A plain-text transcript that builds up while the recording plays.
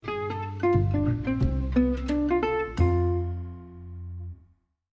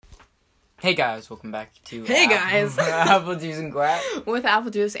Hey guys, welcome back to Apple Juice and Crap. With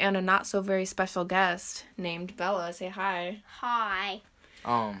apple juice and a not so very special guest named Bella. Say hi. Hi.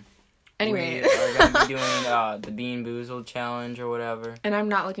 Anyway, we are going to be doing the Bean Boozled challenge or whatever. And I'm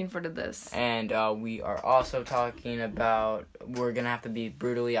not looking forward to this. And we are also talking about we're going to have to be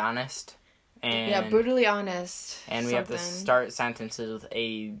brutally honest. And brutally honest. And we have to start sentences with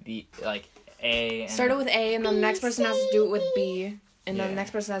A, B, like A. Start it with A, and then the next person has to do it with B. And then the next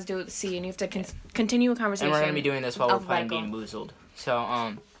person has to do it with C, and you have to continue a conversation. And we're going to be doing this while we're playing Bean Boozled.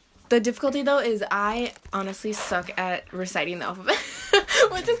 So, the difficulty, though, is I honestly suck at reciting the alphabet.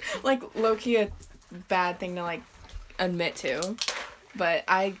 Which is, like, low-key a bad thing to, like, admit to. But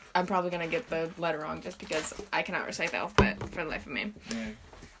I'm probably going to get the letter wrong just because I cannot recite the alphabet for the life of me.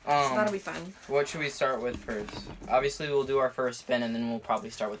 Yeah. So that'll be fun. What should we start with first? Obviously, we'll do our first spin, and then we'll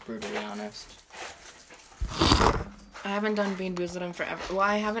probably start with brutally honest. I haven't done Bean Boozled in forever. Well,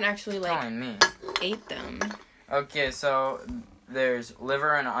 I haven't actually, ate them. Okay, so there's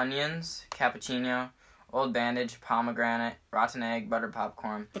liver and onions, cappuccino, old bandage, pomegranate, rotten egg, buttered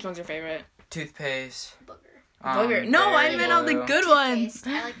popcorn. Which one's your favorite? Toothpaste. Booger. No, I meant all the good ones.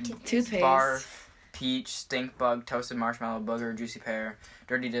 I like Toothpaste. Barf, peach, stink bug, toasted marshmallow, booger, juicy pear,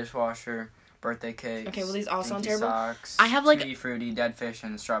 dirty dishwasher, birthday cake. Okay, well, these all sound terrible. Socks, I have, tutti frutti, dead fish,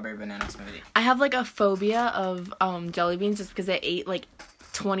 and strawberry banana smoothie. I have, a phobia of jelly beans just because I ate,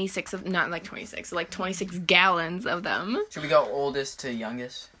 26 gallons of them. Should we go oldest to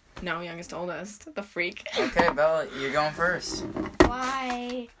youngest? No, youngest to oldest. The freak. Okay, Bella, you're going first.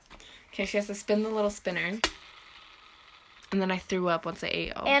 Why? Okay, she has to spin the little spinner. And then I threw up once I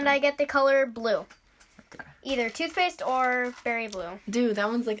ate all And of them. I get the color blue. Okay. Either toothpaste or berry blue. Dude, that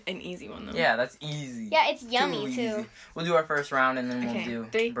one's, an easy one, though. Yeah, that's easy. Yeah, it's yummy, too. Easy. We'll do our first round, and then Okay, we'll do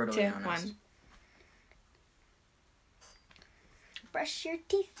 3, brutally 2, honest. 1. Brush your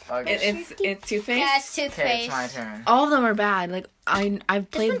teeth. Okay. It's toothpaste? Yeah, it's toothpaste. Okay, it's my turn. All of them are bad. I've This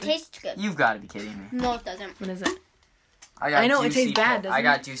played... one tastes good. You've got to be kidding me. No, it doesn't. What is it? I know, it tastes bad, doesn't I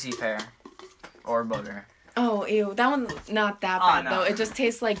got it? juicy pear. Or booger. Oh, ew. That one's not that bad, though. It just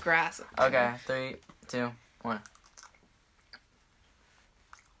tastes like grass. Okay, 3, 2, 1.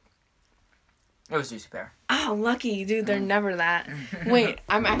 It was juicy pear. Oh, lucky. Dude, they're never that. Wait,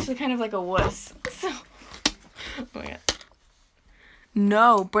 I'm actually kind of like a wuss. So... Oh, my God.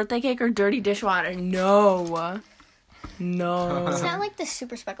 No. Birthday cake or dirty dishwater? No. No. It's not like the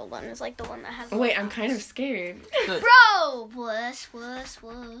super speckled one. It's like the one that has... Wait, I'm kind of scared. Bro! Wuss.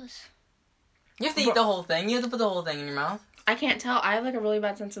 You have to eat the whole thing. You have to put the whole thing in your mouth. I can't tell. I have, a really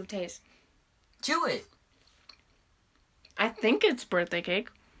bad sense of taste. Chew it. I think it's birthday cake.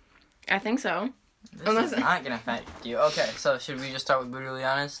 I think so. This is not going to affect you. Okay, so should we just start with brutally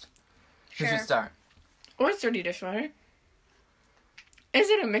honest? Sure. Who should start? Or it's dirty dishwater. Is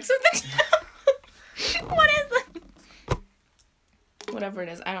it a mix of the two? What is it? Whatever it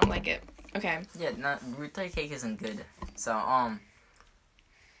is, I don't like it. Okay. Yeah, birthday cake isn't good. So, I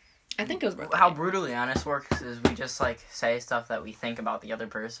think it was birthday how cake. brutally honest works is we just, say stuff that we think about the other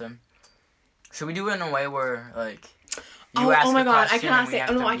person. Should we do it in a way where, you ask oh my a God, I question cannot and we say... have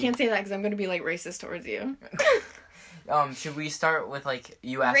Oh, no, to I can't say that because I'm going to be, racist towards you. Should we start with,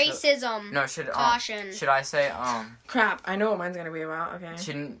 you ask... Racism. No, should... Caution. Should I say, Crap, I know what mine's going to be about, okay.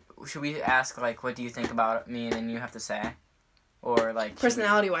 Should we ask, what do you think about me, and then you have to say? Or,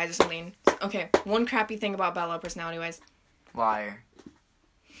 Personality-wise or something. Okay, one crappy thing about Bella, personality-wise. Liar.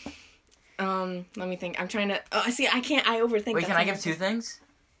 Let me think. I'm trying to... Oh, see, I can't... I overthink. Wait, can I give 2 things?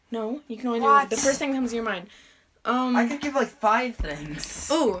 No, you can only What? do... The first thing that comes to your mind. I could give, 5 things.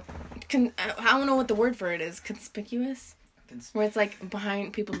 Ooh. I don't know what the word for it is. Conspicuous? Where it's,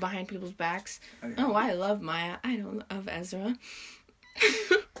 behind people's backs. Okay. Oh, I love Maya. I don't love Ezra.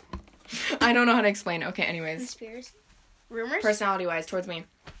 I don't know how to explain it. Okay, anyways. Conspiracy? Rumors? Personality-wise, towards me.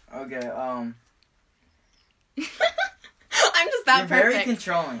 Okay, I'm just that You're perfect. very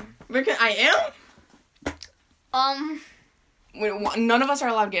controlling. I am? None of us are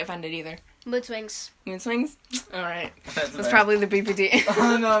allowed to get offended either. Mood swings. Mood swings? Alright. That's That's probably the BPD.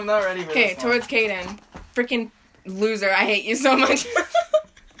 Oh, no, I'm not ready for Okay, this towards Kaden. Freaking loser. I hate you so much.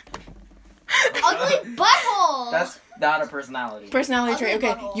 Ugly butthole! That's not a personality. Personality trait. Ugly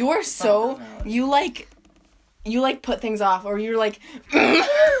Okay, butthole. you are so... personality. You put things off, or you're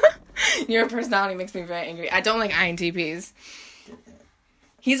your personality makes me very angry. I don't like INTPs.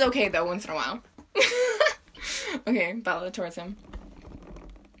 He's okay, though, once in a while. Okay, Bella, towards him.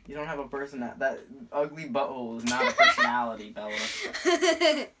 You don't have a that ugly butthole is not a personality, Bella.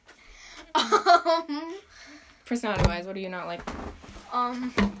 Personality-wise, what do you not like?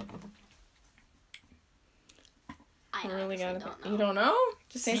 I really honestly gotta. don't know. You don't know?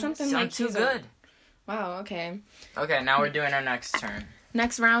 Just say something I'm like too cheese. good. Wow. Okay. Okay, now we're doing our next turn.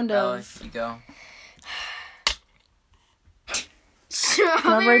 Next round Bella, of you go.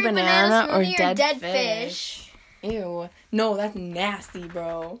 strawberry banana or smoothie dead fish. Ew. No, that's nasty,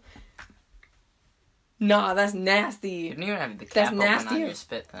 bro. Nah, that's You nasty. didn't even have the That's cap nasty open on as your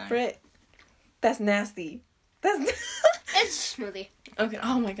spit thing. Frick. That's nasty. That's. It's a smoothie. Okay.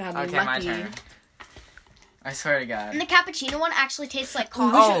 Oh my god. Okay, lucky. my turn. I swear to God. And the cappuccino one actually tastes like We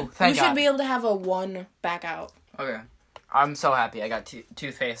coffee. Oh, should, thank we God. should be able to have a one back out. Okay. I'm so happy I got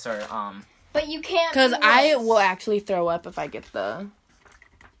toothpaste or But you can't. Because do I this. will actually throw up if I get the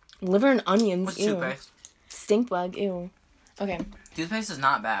liver and onions. what's Ew. toothpaste? Stink bug. Ew. Okay. Toothpaste is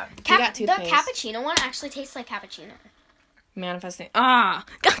not bad. You got The toothpaste. cappuccino one actually tastes like cappuccino. Manifesting. Ah!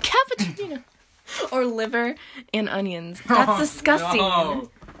 Cappuccino. Or liver and onions. That's disgusting. No.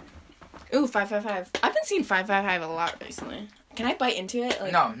 Ooh, 555. I've been seeing 555 a lot recently. Can I bite into it?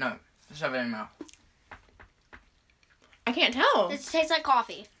 Like, No. Shove it in your mouth. I can't tell. It tastes like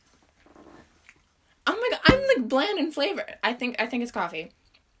coffee. Oh my god, I'm like bland in flavor. I think it's coffee.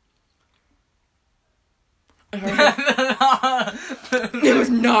 It was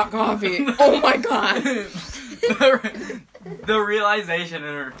not coffee. Oh my god. the realization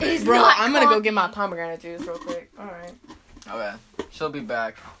in her face. It's Bro, not I'm gonna go coffee. get my pomegranate juice real quick. Alright. Okay. She'll be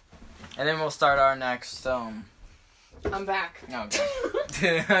back. And then we'll start our next, I'm back. No,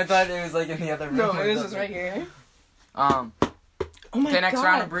 okay. I thought it was like in the other room. No, it was just right here. Oh my okay, next god.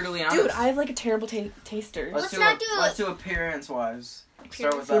 round of Brutally Honest. Dude, I have like a terrible taster. Let's not do Let's do appearance-wise.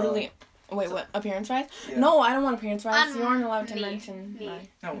 Start with Brutally. Wait, what? Appearance wise? Yeah. No, I don't want appearance wise. Um, You aren't allowed to me. mention. Me. mine.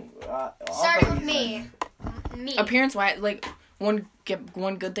 No, Starting with me. Me. Appearance wise, like one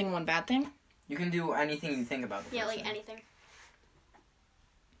good thing, one bad thing. You can do anything you think about the Yeah, person. like anything.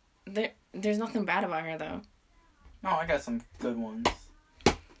 There's nothing bad about her though. No, I got some good ones.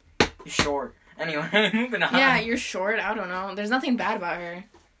 You're short. Anyway, moving on. Yeah, you're short. I don't know. There's nothing bad about her.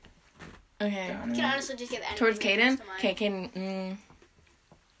 Okay. Yeah, I You mean, can honestly just get anything. Towards that Kaden? comes to mind. Okay, Kaden.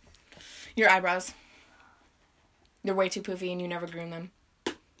 Your eyebrows. They're way too poofy and you never groom them.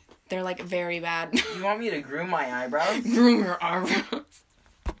 They're like very bad. you want me to groom my eyebrows? Groom your eyebrows.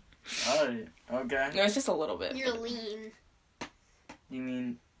 Oh, okay. No, it's just a little bit. You're lean. You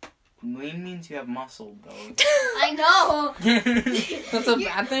mean lean means you have muscle, though. I know. That's a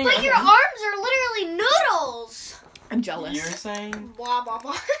bad thing? But Okay. your arms are literally noodles. I'm jealous. You're saying Blah blah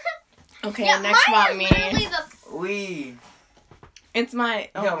blah. Okay, Yeah, next mine about is me. literally the. we. It's my...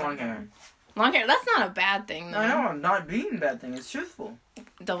 You got long hair. Long hair. That's not a bad thing, though. I know, I'm not being a bad thing. It's truthful.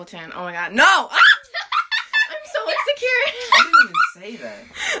 Double chin. Oh my god. No! Ah! I'm so insecure. I didn't even say that.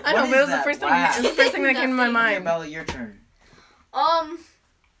 I know, What but it is was the that? first thing. Wow. It was the first thing that came to my Okay, mind. Bella, your turn.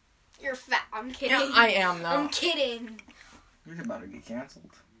 You're fat. I'm kidding. Yeah, I am though. I'm kidding. You're about to get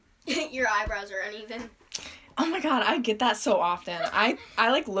canceled. Your eyebrows are uneven. Oh my god, I get that so often. I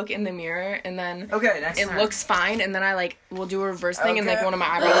like look in the mirror and then Okay, next it turn. looks fine, and then I like will do a reverse thing, and like Okay. one of my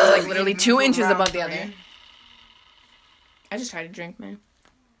eyebrows is like literally You 2 move inches around above the for other. me. I just tried to drink, man.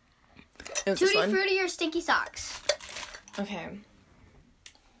 It was Tutti fun. Frutti or Stinky Socks? Okay.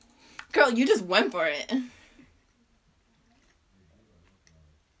 Girl, you just went for it.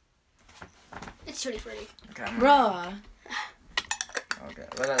 It's Tutti Frutti. Okay, Bruh. Okay,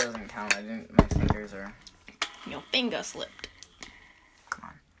 well that doesn't count. I didn't. My fingers are. Your finger slipped.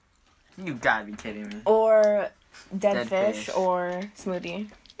 You gotta be kidding me. Or dead Dead fish fish. or smoothie.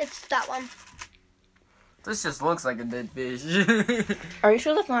 It's that one. This just looks like a dead fish. Are you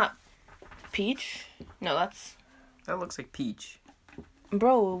sure that's not peach? No, that's... That looks like peach.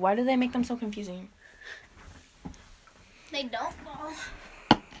 Bro, why do they make them so confusing? They don't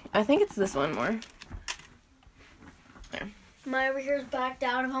know. I think it's this one more. My over here is backed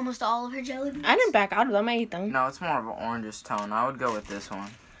out of almost all of her jelly beans. I didn't back out of them. I ate them. No, it's more of an orangish tone. I would go with this one.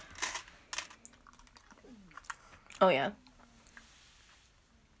 Oh, yeah.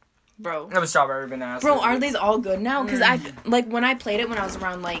 Bro. That was strawberry banana. Bro, are these all good now? Because I, like, when I played it when I was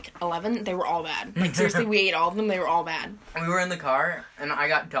around, like, 11, they were all bad. Like, seriously, we ate all of them. They were all bad. We were in the car, and I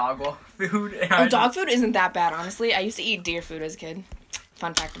got dog food. And Oh, dog food isn't that bad, honestly. I used to eat deer food as a kid.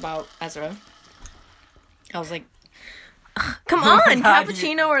 Fun fact about Ezra. I was like, "Ugh, come Oh my on, God,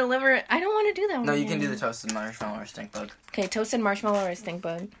 cappuccino or liver. I don't want to do that one. No, you can do the toasted marshmallow or stink bug. Okay, toasted marshmallow or stink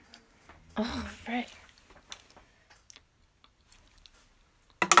bug. Oh, frick.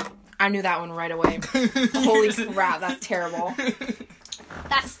 I knew that one right away. Holy crap, that's terrible.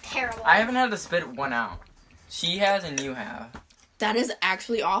 That's terrible. I haven't had to spit one out. She has and you have. That is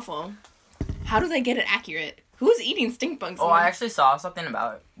actually awful. How do they get it accurate? Who's eating stink bugs? Oh, I actually saw something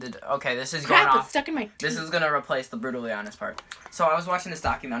about okay, this is Crap, going it's off. stuck in my teeth. This is gonna replace the brutally honest part. So I was watching this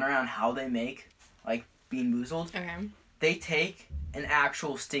documentary on how they make like Bean Boozled. Okay. They take an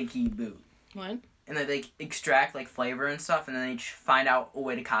actual stinky boot. What? And then they extract like flavor and stuff, and then they find out a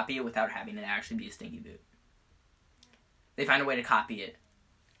way to copy it without having it actually be a stinky boot. They find a way to copy it.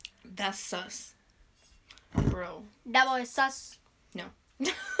 That's sus. Bro. That boy is sus. No.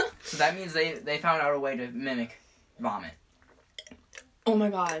 So that means they found out a way to mimic vomit. Oh my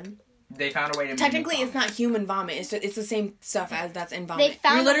god. They found a way to Technically, mimic it's not human vomit. It's the same stuff as that's in vomit. They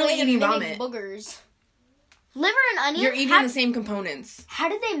found You're literally a way to eating mimic vomit. boogers. Liver and onion. You're eating the same components. How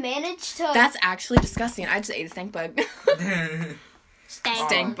did they manage to? That's actually disgusting. I just ate a stank bug. vomit.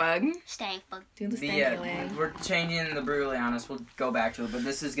 Stank bug. Stank bug. Do the stanky Yeah, leg. we're changing the brutally honest. We'll go back to it, but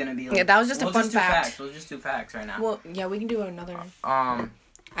this is gonna be like, Yeah, that was just a fun do fact. Facts. We'll just do facts right now. Well, yeah, we can do another.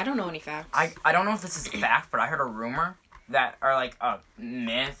 I don't know any facts. I don't know if this is fact, but I heard a rumor that, or like a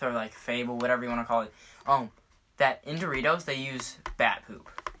myth or like fable, whatever you want to call it. That in Doritos they use bat poop.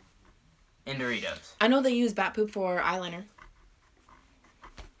 In Doritos. I know they use bat poop for eyeliner.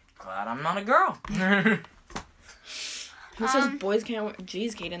 Glad I'm not a girl. Who says boys can't wear...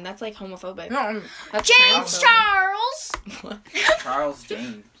 Jeez, Kaden, that's like homophobic. No, That's James transphobic. Charles. What? Charles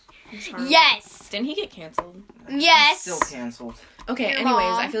James. Charles. Yes. Didn't he get canceled? Yes. Still canceled. Okay, You're anyways,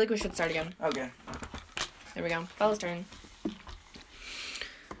 wrong. I feel like we should start again. Okay. There we go. Bella's turn.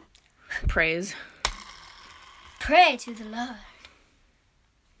 Praise. Pray to the Lord.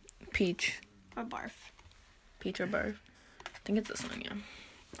 Peach. Or barf. Peach or barf. I think it's this one, yeah.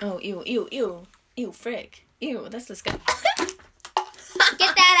 Oh, ew, ew, ew. Ew, frick. Ew, that's disgusting.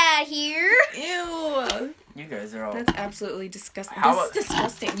 Get that out of here. Ew. You guys are all. That's absolutely disgusting. How This is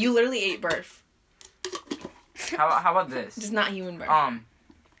disgusting. You literally ate barf. How about this? Just not human barf.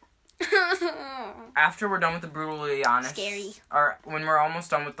 After we're done with the brutally honest, Scary. or when we're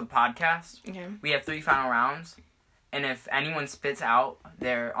almost done with the podcast, Okay. we have 3 final rounds, and if anyone spits out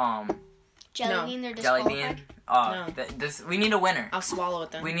their Jelly No. bean, they're jelly disqualified. bean, No. this we need a winner. I'll swallow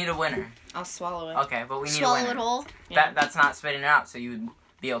it then. We need a winner. I'll swallow it. Okay, but we need Swallow a winner. it whole. Yeah. That's not spitting it out, so you would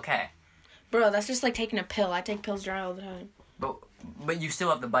be okay. Bro, that's just like taking a pill. I take pills dry all the time. But you still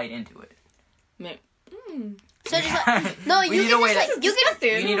have to bite into it. So just like, no, We you need can a way just to- like you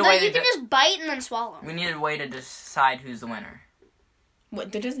can We need a no, way you to can just bite and then swallow. We need a way to decide who's the winner.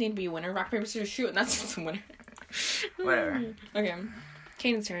 What? There doesn't need to be a winner. Rock, paper, scissors, shoot, and that's just a winner. Whatever. Okay.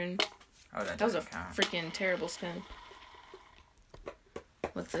 Kaden's turn. Oh, That was a doesn't count. freaking terrible spin.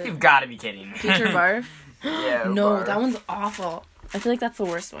 What's it? You've got to be kidding me. Peach or barf? Yeah. No, barf. that one's awful. I feel like that's the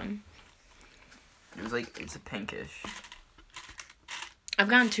worst one. It was like it's a pinkish. I've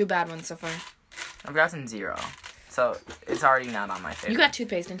gotten 2 bad ones so far. I've gotten 0, so it's already not on my favorite. You got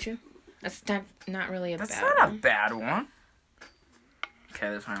toothpaste, didn't you? That's not really a That's bad not a one. bad one. Okay,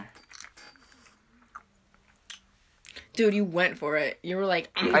 this one. Dude, you went for it. You were like,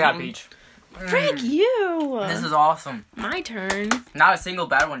 I got peach. Frick you! This is awesome. My turn. Not a single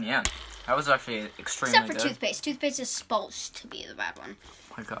bad one yet. That was actually extremely Except for good. toothpaste. Toothpaste is supposed to be the bad one.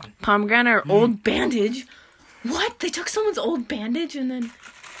 Oh my god. Pomegranate or old bandage? What? They took someone's old bandage and then...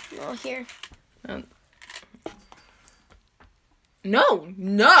 Well, here.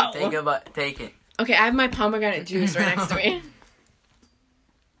 No! Take it. Okay, I have my pomegranate juice right next to me.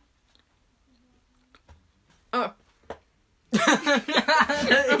 Oh.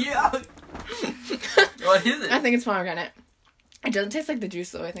 Yeah. What is I it? think it's pomegranate. It doesn't taste like the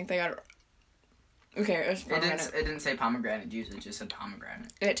juice though. I think they got it. Okay, it's pomegranate. It didn't say pomegranate juice. It just said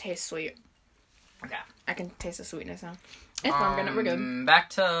pomegranate. It tastes sweet. Okay. I can taste the sweetness now. It's pomegranate. We're good. Back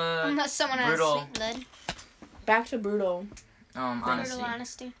to Unless someone has brutal. sweet lid. Back to brutal. honesty. Brutal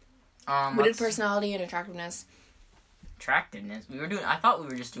honesty. We did Let's- personality and attractiveness. attractiveness. I thought we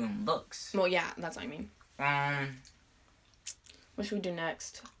were just doing looks. Well, yeah, that's what I mean. What should we do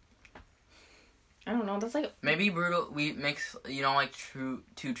next? I don't know. That's like Maybe brutal. We mix. You know, like two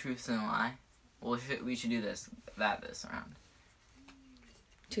truths and a lie. Well, we should do this round.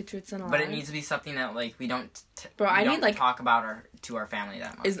 2 truths and a lie. But it needs to be something that like we don't. Bro, we I don't need, like- talk about to our family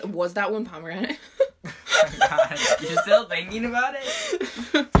that much. Was that one pomegranate? God, you're still thinking about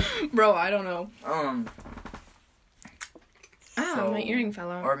it? Bro, I don't know. So- My earring fell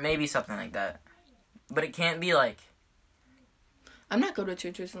out. Or maybe something like that. But it can't be like. I'm not good with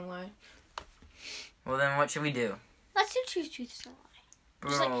 2 truths and a lie. Well, then what should we do? Let's do two truths and a lie.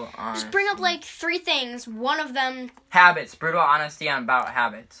 Brutal honesty. Just bring up like 3 things. One of them. Habits. Brutal honesty about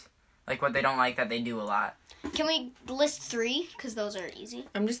habits. Like what they don't like that they do a lot. Can we list 3? Because those are easy.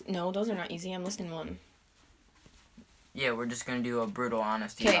 No, those are not easy. I'm listing one. Yeah, we're just gonna do a brutal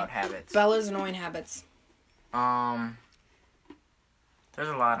honesty 'Kay. about habits. Bella's annoying habits. There's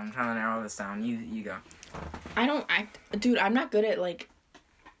a lot. I'm trying to narrow this down. You go. Dude, I'm not good at, like,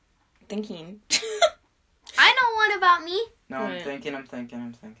 thinking. I know one about me. No, I'm Right. thinking.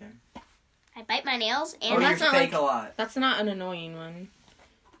 I bite my nails and Oh, you that's not fake like- a lot. That's not an annoying one.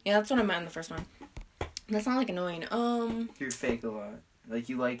 Yeah, that's what I meant in the first one. That's not, like, annoying. You fake a lot. Like,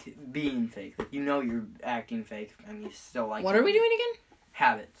 you like being fake. Like, you know you're acting fake, and you still like what it. are we doing again?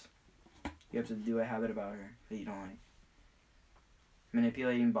 Habits. You have to do a habit about her that you don't like.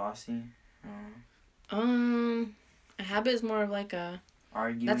 Manipulating, bossy. A habit is more of, like, a...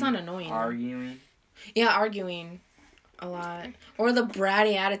 Arguing. That's not annoying. Arguing. Yeah, arguing a lot. Or the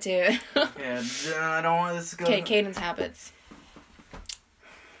bratty attitude. Yeah, I don't want this to go... Okay, Caden's habits.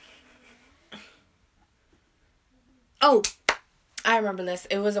 Oh! I remember this.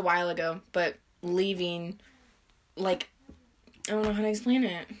 It was a while ago, but leaving, like, I don't know how to explain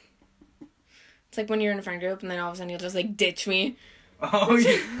it. It's like when you're in a friend group and then all of a sudden you'll just, like, ditch me. Oh,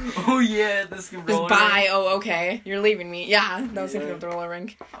 yeah, this can Just bye. Oh, okay. You're leaving me. Yeah, that was thinking Yeah. of the roller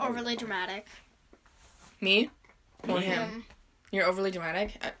rink. overly dramatic. Me? Or Me? him? You're overly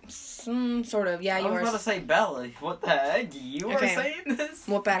dramatic? Sort of. Yeah, I you was are. about to say Bella. What the heck? You are Okay. saying this?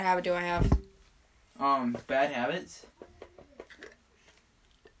 What bad habit do I have? Bad habits?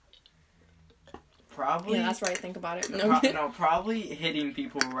 Probably... Yeah, that's right. Think about it. No, probably hitting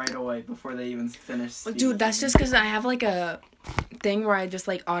people right away before they even finish speaking. Dude, that's just because I have, like, a thing where I just,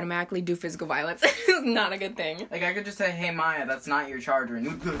 like, automatically do physical violence. It's not a good thing. Like, I could just say, hey, Maya, that's not your charger. And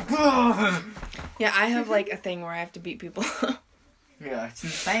you'd be like, Yeah, I have, like, a thing where I have to beat people. yeah, it's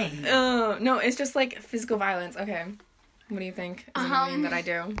insane. No, it's just, like, physical violence. Okay. What do you think is annoying that I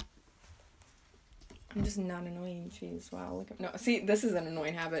do? I'm just not annoying. Jeez, wow. Look at... No, see, this is an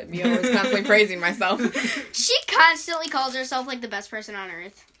annoying habit. Me always constantly praising myself. She constantly calls herself like the best person on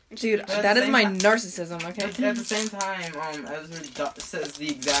earth. Dude, But at that the is same my time- narcissism, okay? At the same time, Ezra says the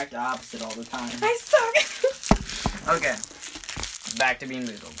exact opposite all the time. I suck. Okay. Back to Bean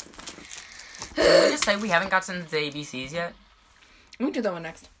Boozled. Did we just say we haven't gotten to the ABCs yet? We can do that one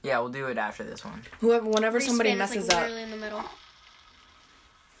next. Yeah, we'll do it after this one. Whenever somebody Respan is, messes like, up. literally in the middle.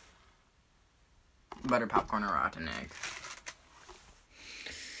 Butter, popcorn, or rotten egg.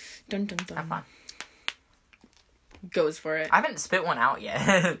 Dun dun dun. Have fun. Goes for it. I haven't spit one out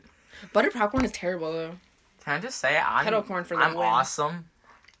yet. Butter popcorn is terrible, though. Can I just say it? Kettle corn for the I'm win. awesome.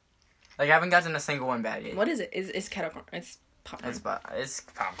 Like, I haven't gotten a single one bad yet. What is it? It's kettle corn. It's popcorn. It's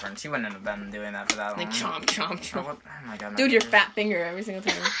popcorn. She wouldn't have been doing that for that long. Like chomp, chomp, Oh, chomp. what- oh my god. my Dude, your fingers. fat finger every single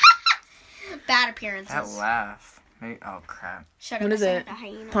time. Bad appearances. That laugh. Maybe, oh, crap. Shut What up, is I it? sound like a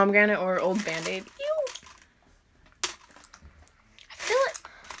hyena. Pomegranate or old Band-Aid? Ew. I feel it.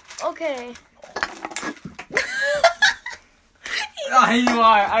 Okay. Oh, you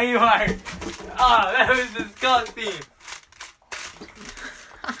are. Oh, that was disgusting.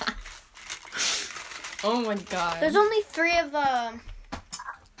 Oh my god. There's only 3 of the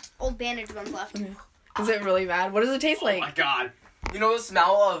old bandage ones left. Is it really bad? What does it taste Oh like? my god. You know the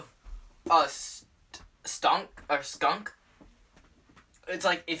smell of skunk? It's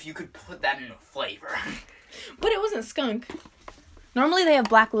like if you could put that in a flavor. But it wasn't skunk. Normally they have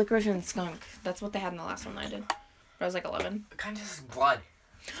black licorice and skunk. That's what they had in the last one I did. I was like 11. It kind of tastes like blood.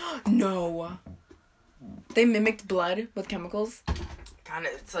 No. They mimicked blood with chemicals. Kind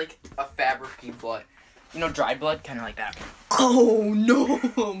of, it's like a fabricy blood. You know, dried blood? Kind of like that. Oh no,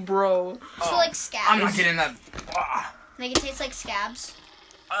 bro. So like scabs. I'm not getting that. Ah. Make it taste like scabs.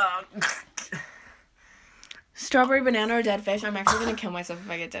 Strawberry banana or dead fish? I'm actually gonna kill myself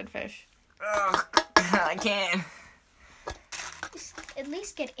if I get dead fish. I can't. At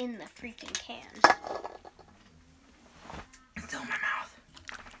least get in the freaking can. It's still in my mouth.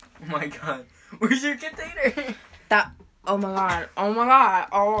 Oh my god. Where's your container? That. Oh my god. Oh my god.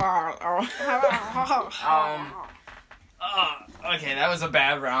 Oh my god. Okay, that was a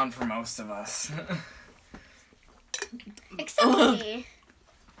bad round for most of us. Except me.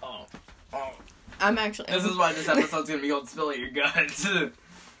 Oh. I'm actually. This is why this episode's gonna be called Spill Your Guts.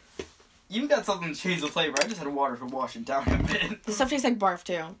 You got something to change the flavor. I just had water to wash it down a bit. This stuff tastes like barf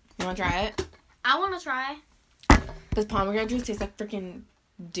too. You wanna try it? I want to try. This pomegranate juice tastes like freaking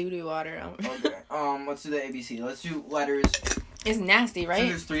doo-doo water. Okay. Let's do the ABC. Let's do letters. It's nasty, So right?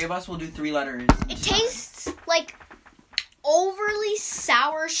 there's 3 of us. We'll do 3 letters. It tastes like overly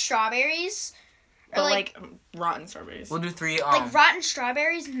sour strawberries. Or But like rotten strawberries. We'll do 3. like rotten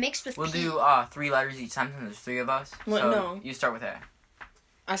strawberries mixed with We'll pea. do 3 letters each time since there's 3 of us. What? So No. you start with A.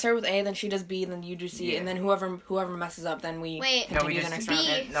 I start with A, then she does B, then you do C, Yeah. and then whoever messes up, then we Wait, No, we continue the just- next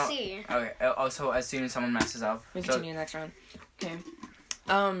B, round. No. C. Okay. So as soon as someone messes up. We So continue the next round. Okay.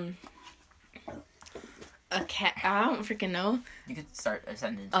 A cat. I don't freaking know. You could start a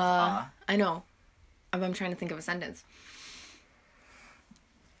sentence. I know. I'm trying to think of a sentence.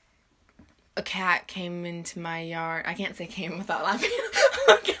 A cat came into my yard. I can't say came without laughing.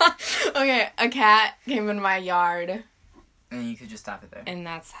 Oh, God. Okay, a cat came in my yard. And you could just stop it there. And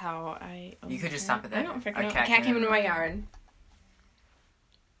that's how I... You could just stop it there. I don't freaking know. A cat came into my yard.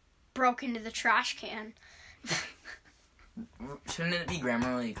 Broke into the trash can. Shouldn't it be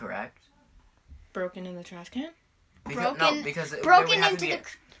grammarly correct? Broken in the trash can? Because, no, because it broken would have into to be, the...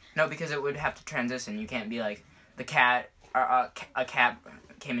 No, because it would have to transition. You can't be like, the cat... a cat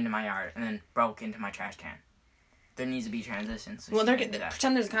came into my yard and then broke into my trash can. There needs to be transitions. So well,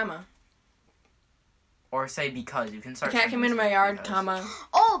 pretend there's a comma. Or say because. You can start... A cat came into my yard, because. Comma.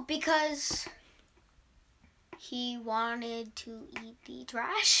 Oh, because... he wanted to eat the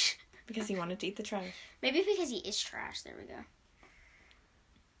trash? Because he wanted to eat the trash. Maybe because he is trash. There we go.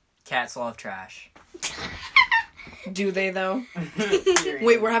 Cats love trash. Do they, though?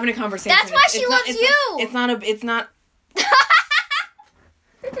 Wait, we're having a conversation. That's why she loves you! It's not...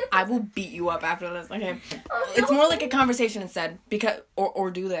 I will beat you up after this. Okay. It's more like a conversation instead. Because...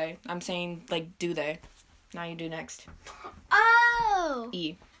 Or do they? I'm saying, like, do they? Now you do next. Oh!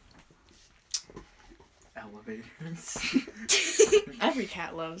 E. Elevators. Every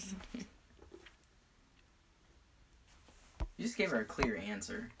cat loves. You just gave her a clear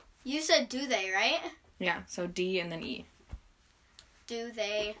answer. You said do they, right? Yeah, so D and then E. Do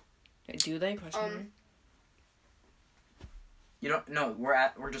they? Do they? Question mark. You don't... No,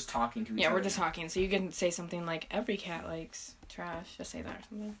 we're just talking to each other. Yeah, we're just talking. So you can say something like, every cat likes trash. Just say that or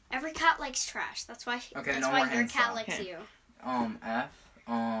something. Every cat likes trash. That's why. Okay, that's no why more your hands cat off. likes Okay. you. F.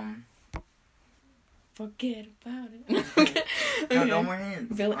 Forget about it. Okay. No, no more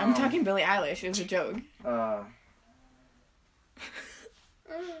hands. I'm talking Billie Eilish. It was a joke.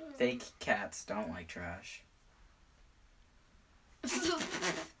 Fake cats don't like trash.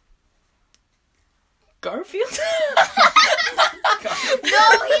 Garfield? No,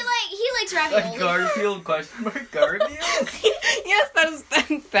 he likes ravioli. Garfield question mark Garfield? Yes,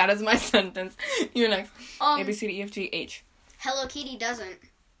 that is my sentence. You're next. A, B, C, D, E, F, G, H. Hello Kitty doesn't.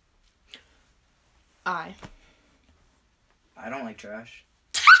 I don't like trash.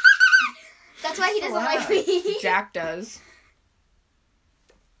 That's why he doesn't like me. Jack does.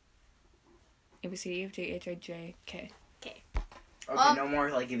 A, B, C, D, E, F, G, H, I, J, K. Okay. Okay, no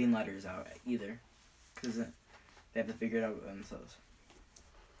more like giving letters out either. Because they have to figure it out themselves.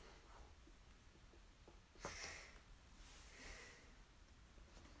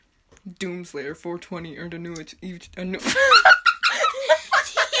 Doomslayer 420 earned a new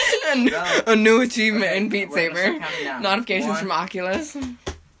achievement in Beat Saber. Notifications from Oculus.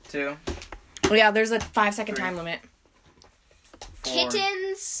 2. Oh yeah, there's a 5-second time limit. 4.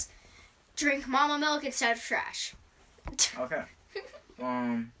 Kittens drink mama milk instead of trash. Okay.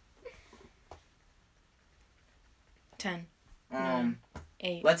 10. 9,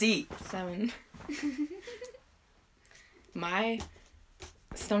 8. Let's eat. 7. My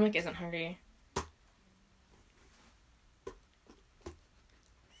stomach isn't hungry.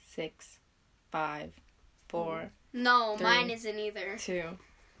 6, 5, 4. No, 3, mine isn't either. 2.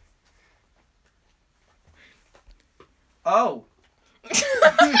 Oh.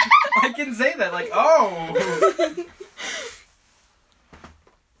 I can say that like oh.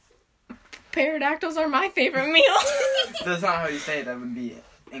 Pterodactyls are my favorite meal. That's not how you say it. That would be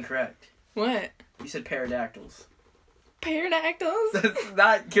incorrect. What? You said pterodactyls. Pterodactyls? That's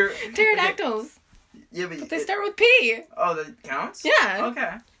not Pterodactyls. Yeah, but They start with P. Oh, that counts? Yeah.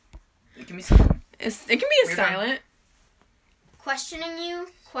 Okay. It can be silent. It can be We're silent. Questioning you,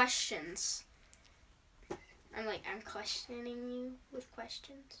 questions. I'm questioning you with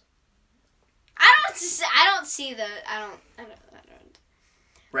questions. I don't see the. I don't.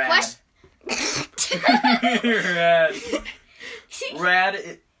 Rad. Rad. Rad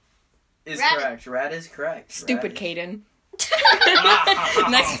is correct. Rad is correct. Stupid Caden.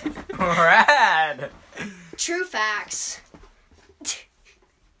 Next. Rad. True facts.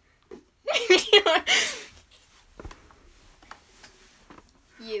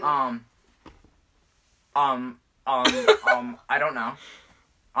 You. I don't know.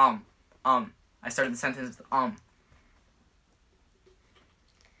 I started the sentence with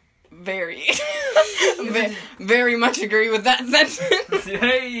Very. Very much agree with that sentence.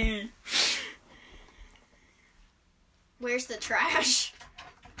 Hey. Where's the trash?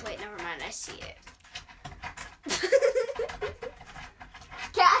 Wait, never mind. I see it.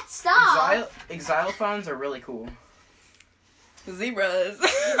 Cat, stop! Xylophones are really cool. Zebras.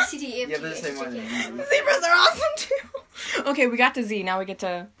 Yeah, they're the same one. Zebras are awesome too. Okay, we got to Z. Now we get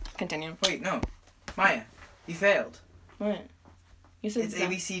to continue. Wait, no. Maya. You failed. What? You said It's Z. A,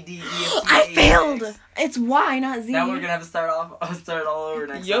 B, C, D, E, F, G, I H, failed! X. It's Y, not Z. Now we're gonna have to start all over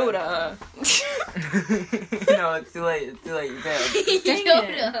next Yoda. time. No, it's too late. It's too late. You failed. Dang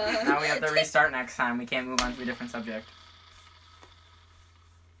Yoda. Now we have to restart next time. We can't move on to a different subject.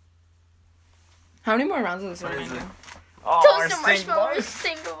 How many more rounds of this are What we is gonna it? do? Oh, Toast our and stink marshmallows, bug.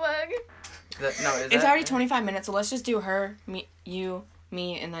 stink bug. No, is It's that- already 25 minutes, so let's just do her, me, you,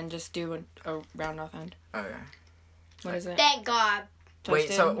 me, and then just do a round off end. Okay. What is it? Thank God. Wait,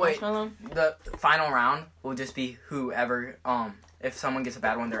 Toasted wait. marshmallow? The final round will just be whoever. If someone gets a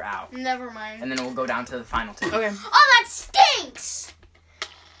bad one, they're out, Never mind. and then it will go down to the final two. Okay. Oh, that stinks!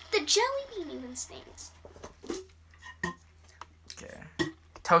 The jelly bean even stinks. Okay.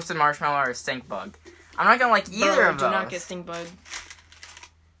 Toasted marshmallow or stink bug. I'm not gonna like either Bro, of do those. not get stink bug.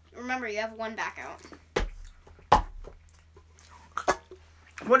 Remember, you have one back out.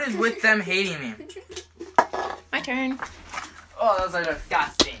 What is with them hating me? My turn. Oh, those are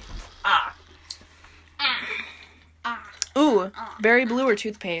disgusting. Ah. Ooh, berry blue or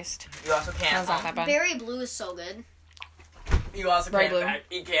toothpaste? You also That can't. was not that bad. Berry blue is so good. You also Very can't blue. back.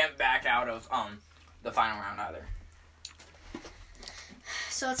 You can't back out of the final round either.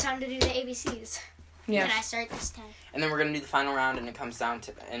 So it's time to do the ABCs. Yeah. Can I start this time? And then we're gonna do the final round, and it comes down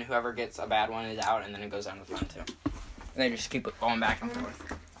to, and whoever gets a bad one is out, and then it goes down to the final two. And they just keep going back and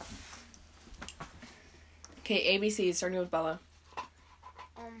forth. Okay, ABC, starting with Bella.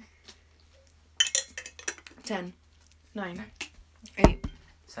 10, 9, 8,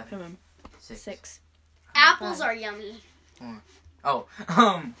 7, 6. 6. Apples Fine. are yummy. Oh,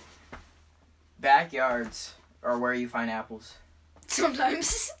 backyards are where you find apples.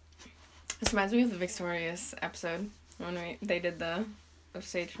 Sometimes. This reminds me of the Victorious episode when they did the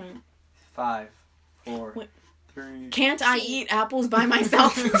stage front. 5, 4, What? 3. Can't I See. eat apples by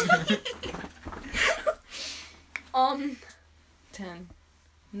myself? 10,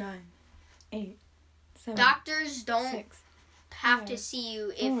 9, 8, 7, Doctors don't 6. have to see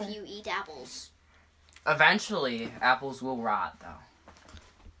you if 4. you eat apples. Eventually, apples will rot, though.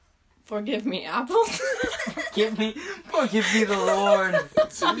 Forgive me, apples. Forgive me the Lord,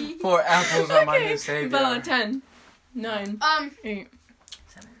 for apples are my new savior. Bella, 10, 9, 8,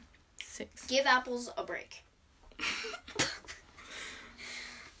 7. 6, Give apples a break.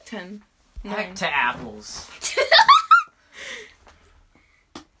 10, Back 9. to apples.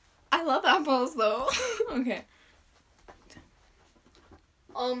 I love apples though. Okay.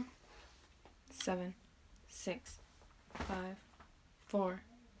 7, 6, 5, 4,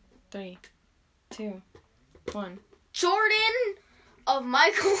 3, 2, 1. Jordan of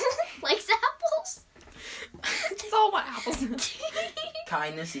Michael likes apples. It's all about apples.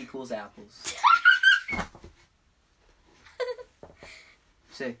 Kindness equals apples.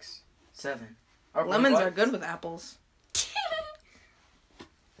 6, 7. Or Lemons what? are good with apples.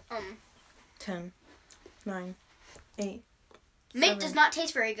 10, 9, 8. Mint 7. does not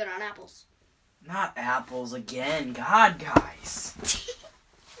taste very good on apples. Not apples again. God, guys.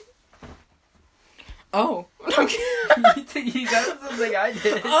 Oh. Okay. That was something I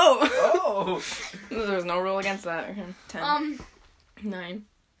did. Oh. Oh. There's no rule against that. Okay. 10, 9,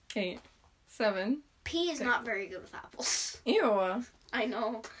 8, 7. Pea is not very good with apples. Ew. I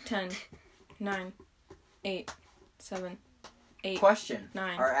know. 10, 9, 8, 7, 8. Question.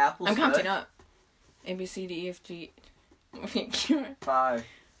 9. Are apples I'm counting good? up. A, B, C, D, E, F, G. 5,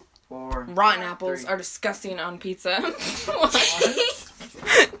 4. Rotten apples 3. are disgusting on pizza.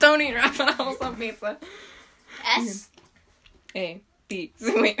 Don't eat rotten apples on pizza. S. A, B,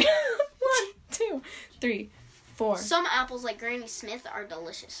 C, wait. 1, 2, 3, 4. Some apples like Granny Smith are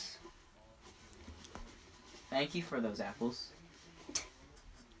delicious. Thank you for those apples.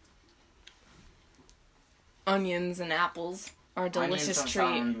 Onions and apples are a delicious Onions treat.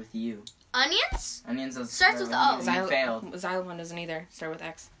 don't sound with you. Onions? Onions does Starts with O. You failed. Xylophone doesn't either. Start with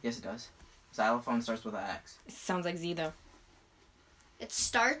X. Yes, it does. Xylophone starts with an X. It sounds like Z though.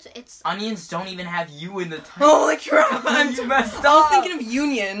 It's Onions don't even have you in the title. Holy crap! You messed I up. was thinking of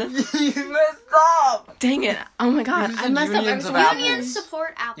union. You messed up. Dang it! Oh my god! You I said messed up every unions of single apples. onions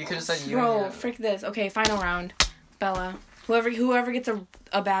support apples. You could have said union. Bro, frick this. Okay, final round. Bella. Whoever gets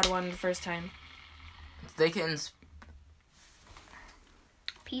a bad one the first time. They can.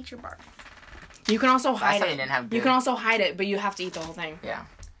 Peach or barf. You can also hide time it. you didn't have You good. can also hide it, but you have to eat the whole thing. Yeah.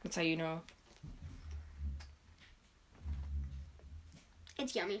 That's how you know.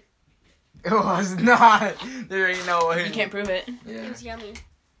 It's yummy. It was not. There ain't no way. You can't prove it. Yeah. It's yummy.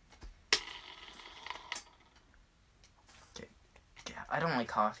 Yeah, I don't like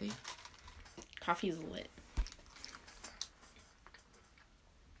coffee. Coffee's lit.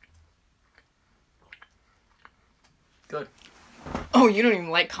 Good. Oh, you don't even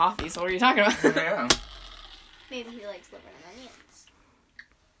like coffee, so what are you talking about? Yeah. Maybe he likes liver and onions.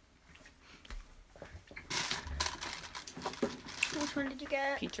 Which one did you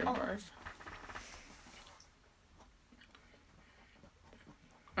get? Peach or barf.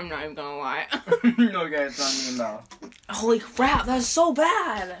 I'm not even gonna lie. Okay, it's on me and Bella. Holy crap, that's so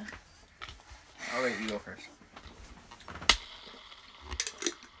bad. Oh wait, you go first.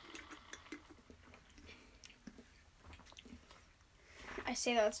 I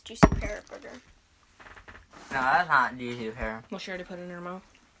say that's juicy pear burger. No, that's not juicy pear. Well, she already put it in her mouth.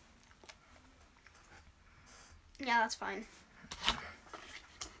 Yeah, that's fine.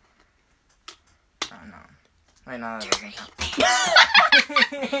 Oh no. Wait, no, that doesn't.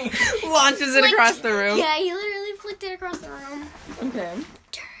 Launches it across the room. Yeah, he literally flicked it across the room. Okay.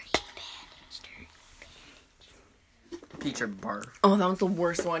 Dirty bandage, dirty. Peach or barf. Oh, that was the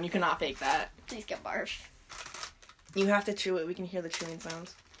worst one. You cannot fake that. Please get barf. You have to chew it. We can hear the chewing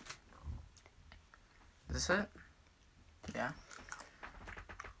sounds. Is this it? Yeah.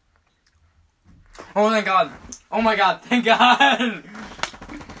 Oh thank God. Oh my God, thank God.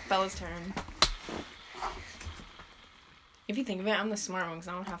 Bella's turn. If you think of it, I'm the smart one because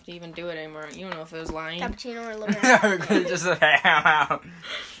I don't have to even do it anymore. You don't know if it was lying. Cappuccino or liver. Just out.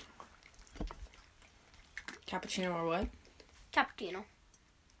 Cappuccino or what? Cappuccino.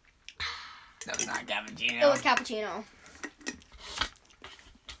 That was not cappuccino. It was cappuccino.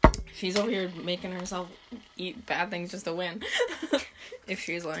 She's over here making herself eat bad things just to win. If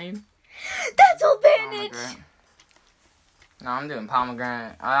she's lying. That's all bandage. Pomegranate. No, I'm doing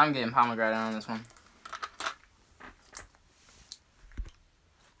pomegranate. I'm getting pomegranate on this one.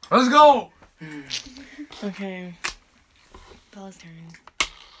 Let's go! Okay. Bella's turn.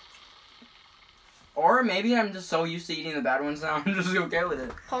 Or maybe I'm just so used to eating the bad ones now, I'm just okay with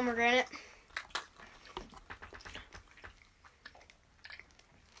it. Pomegranate.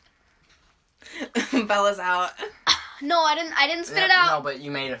 Bella's out. No, I didn't spit it out. No, but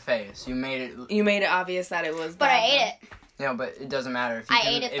you made a face. You made it. You made it obvious that it was But bad, I ate it. No, but it doesn't matter. If you I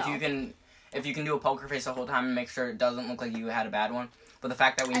can, ate it, if though. you can do a poker face the whole time and make sure it doesn't look like you had a bad one. But the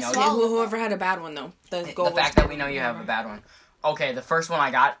fact that we I know swallowed Yeah, whoever had a bad one, though. The goal the fact that we know you have a bad one. Okay, the first one I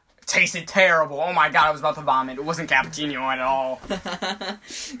got tasted terrible. Oh my God, I was about to vomit. It wasn't cappuccino at all.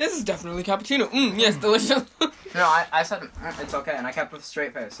 This is definitely cappuccino. Yes, delicious. No, I said it's okay, and I kept with a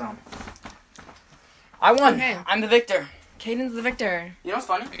straight face. So I won. Okay. I'm the victor. Caden's the victor. You know what's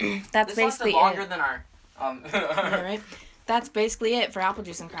funny? That's This lasted basically longer it. than our. Alright. That's basically it for apple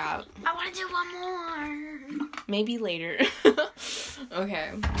juice and crab. I want to do one more. Maybe later.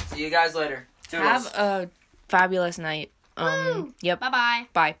 Okay. See you guys later. Toodles. Have a fabulous night. Woo! Yep. Bye-bye.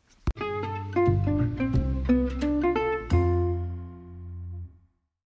 Bye.